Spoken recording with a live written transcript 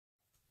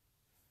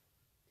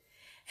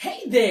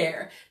Hey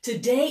there!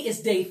 Today is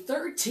day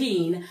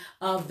 13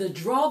 of the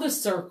Draw the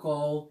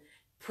Circle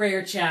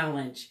Prayer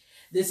Challenge.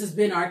 This has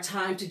been our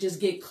time to just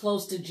get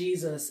close to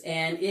Jesus,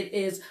 and it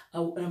is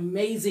an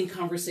amazing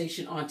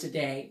conversation on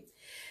today.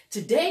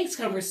 Today's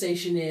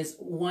conversation is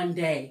one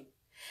day.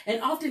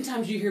 And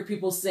oftentimes you hear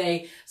people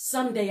say,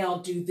 someday I'll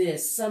do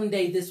this,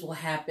 someday this will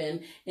happen,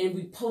 and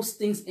we post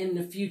things in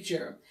the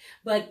future.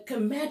 But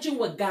imagine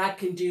what God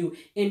can do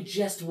in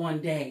just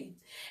one day.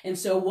 And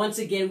so once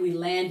again, we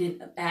land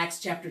in Acts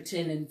chapter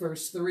 10 and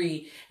verse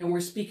 3, and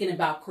we're speaking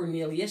about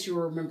Cornelius.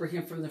 You'll remember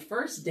him from the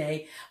first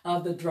day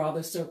of the Draw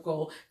the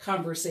Circle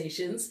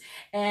conversations.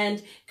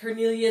 And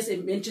Cornelius,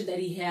 it mentioned that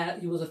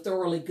he was a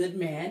thoroughly good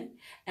man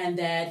and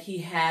that he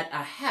had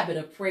a habit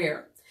of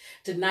prayer.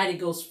 Tonight it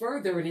goes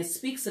further and it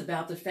speaks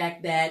about the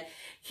fact that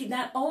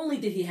not only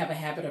did he have a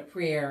habit of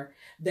prayer,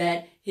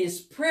 that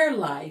his prayer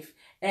life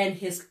and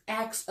his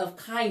acts of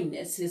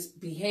kindness, his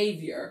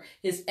behavior,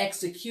 his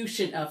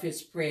execution of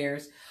his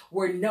prayers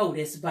were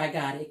noticed by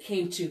God. It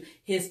came to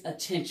his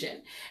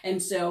attention.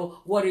 And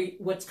so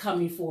what's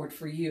coming forward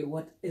for you?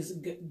 What is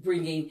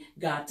bringing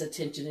God's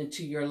attention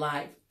into your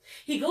life?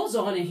 He goes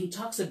on and he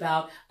talks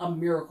about a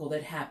miracle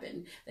that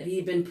happened, that he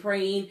had been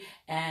praying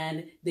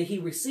and that he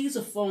receives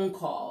a phone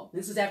call.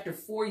 This is after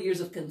 4 years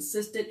of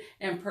consistent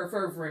and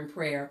fervent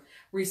prayer.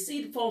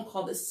 Received a phone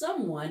call that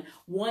someone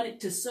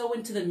wanted to sow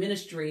into the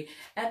ministry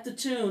at the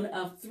tune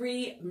of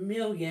 $3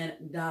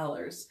 million.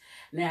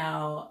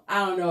 Now,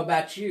 I don't know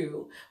about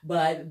you,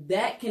 but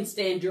that can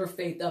stand your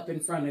faith up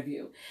in front of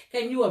you.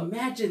 Can you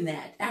imagine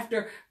that?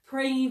 After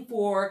praying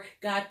for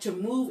God to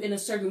move in a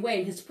certain way.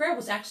 And his prayer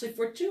was actually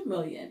for $2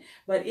 million.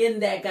 But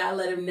in that, God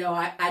let him know,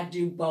 I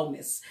do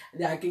bonus.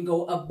 That I can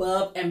go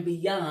above and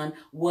beyond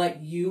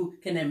what you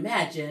can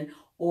imagine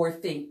or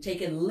think,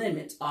 taking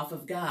limits off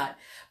of God.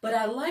 But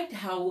I liked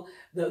how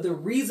the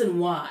reason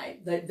why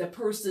the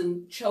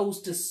person chose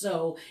to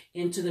sow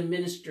into the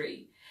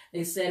ministry.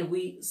 They said,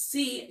 we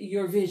see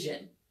your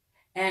vision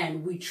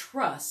and we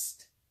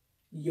trust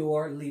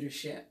your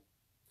leadership.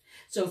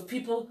 So if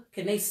people,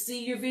 can they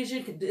see your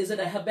vision? Is it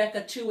a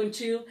Habakkuk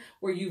 2:2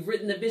 where you've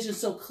written the vision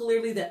so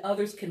clearly that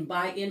others can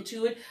buy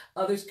into it,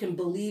 others can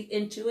believe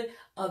into it,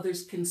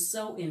 others can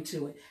sow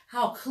into it?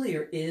 How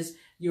clear is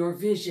your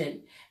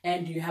vision?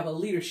 And do you have a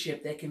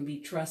leadership that can be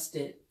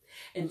trusted?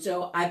 And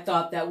so I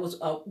thought that was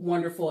a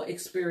wonderful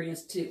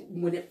experience too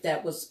when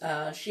that was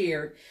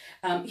shared.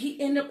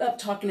 He ended up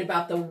talking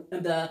about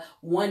the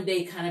one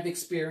day kind of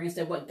experience,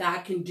 that what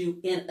God can do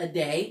in a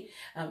day.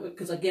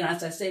 Because again,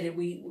 as I said, that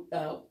we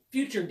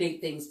future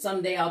date things.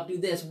 Someday I'll do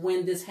this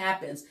when this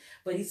happens.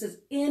 But he says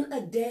in a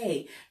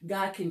day,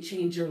 God can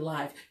change your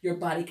life. Your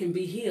body can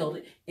be healed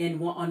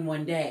on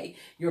one day.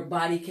 Your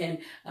body can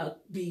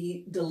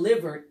be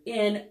delivered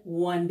in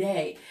one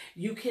day.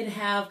 You can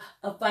have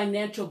a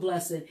financial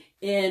blessing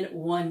in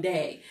one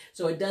day.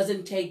 So it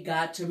doesn't take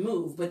God to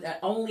move, but that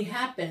only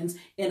happens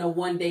in a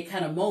one day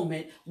kind of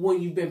moment when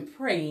you've been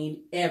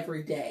praying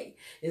every day.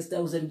 It's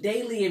those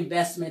daily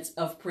investments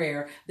of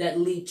prayer that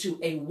lead to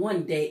a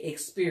one day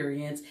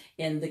experience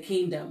in the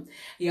kingdom.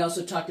 He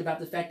also talked about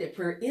the fact that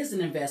prayer is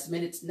an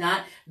investment. It's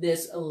not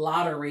this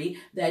lottery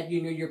that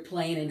you're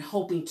playing and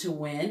hoping to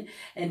win.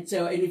 And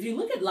if you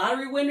look at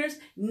lottery winners,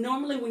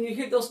 normally when you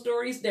hear those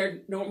stories,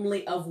 they're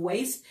normally of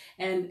waste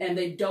and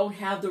they don't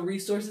have the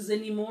resources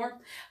anymore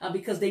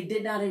because they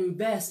did not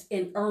invest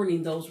in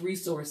earning those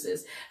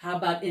resources. How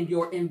about in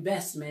your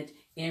investment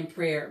in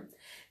prayer?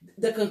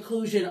 The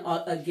conclusion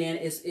again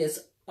is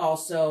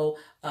also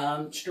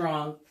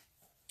strong.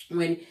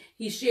 When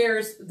he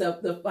shares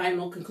the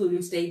final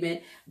concluding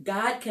statement,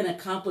 God can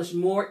accomplish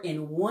more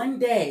in one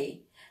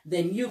day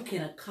than you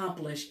can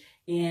accomplish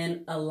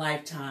in a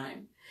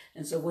lifetime.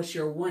 And so what's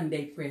your one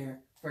day prayer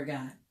for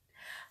God?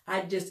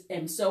 I just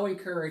am so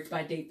encouraged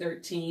by day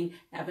 13,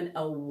 having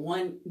a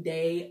one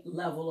day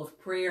level of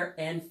prayer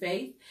and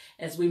faith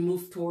as we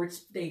move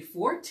towards day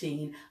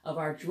 14 of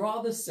our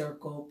Draw the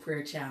Circle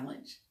Prayer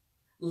Challenge.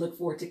 Look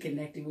forward to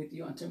connecting with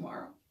you on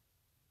tomorrow.